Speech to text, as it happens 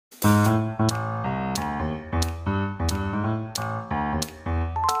Welcome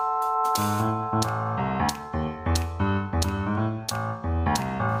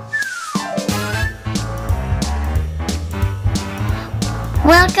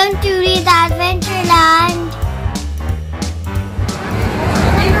to Rhyce Adventureland.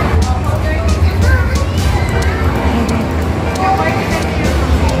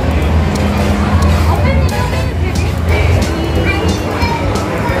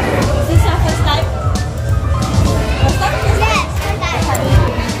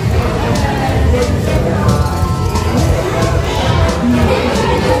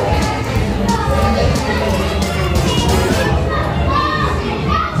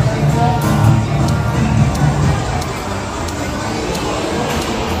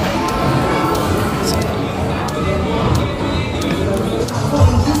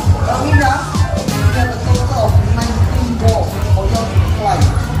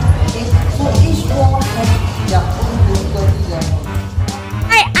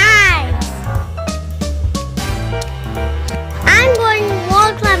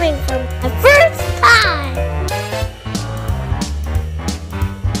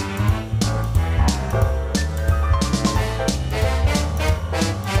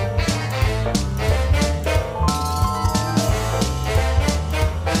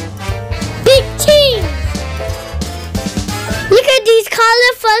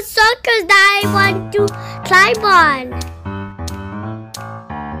 Colorful circles that I want to climb on.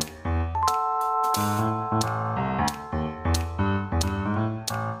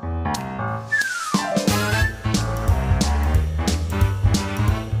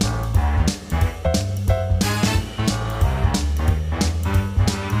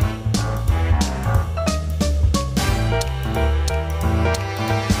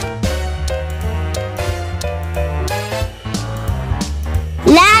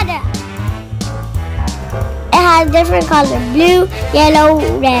 Ladder. It has different colors: blue,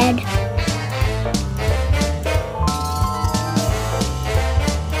 yellow, red.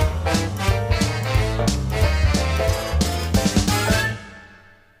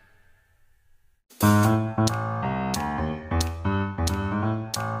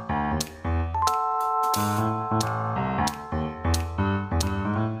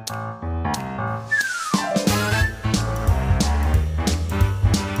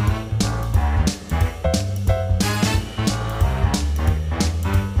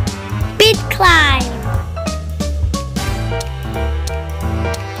 Climb.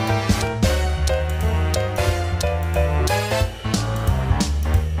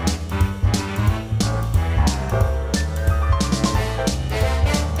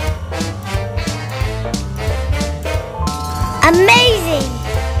 Amazing.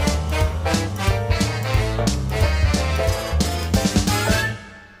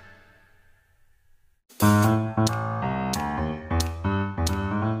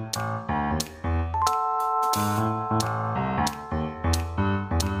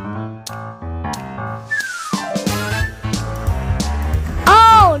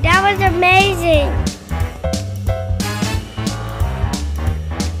 Oh, that was amazing.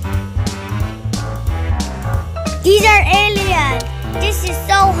 These are aliens. This is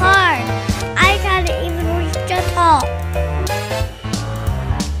so hard. I can't even reach the top.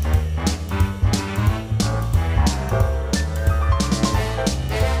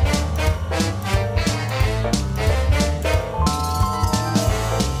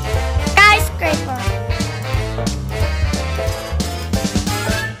 Skyscraper.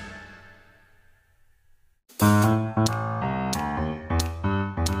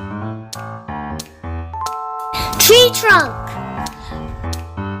 Tree trunk.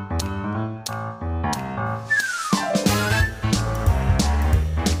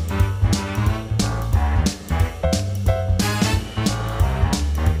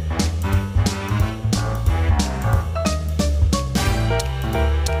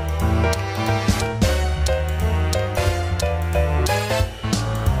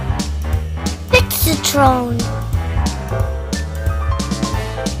 Fixatron.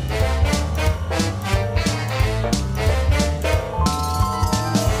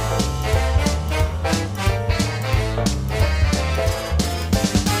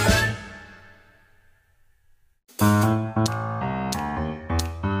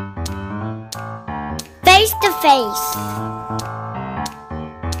 Face to face.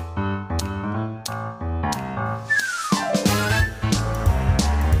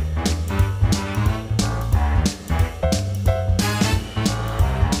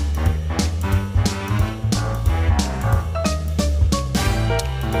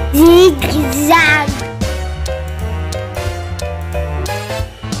 Zigzag.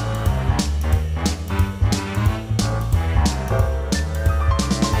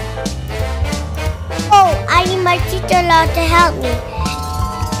 teacher loved to help me,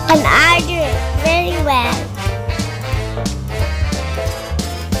 and I do it very well.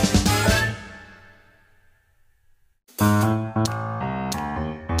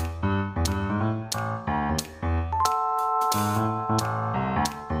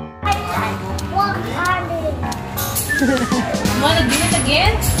 Wanna do it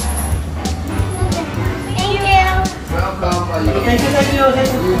again? Thank you. Welcome. Thank you.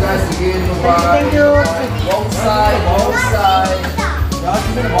 You guys again. Thank you. Both side.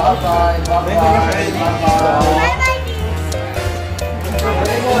 Bye-bye.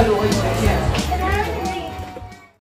 Bye-bye.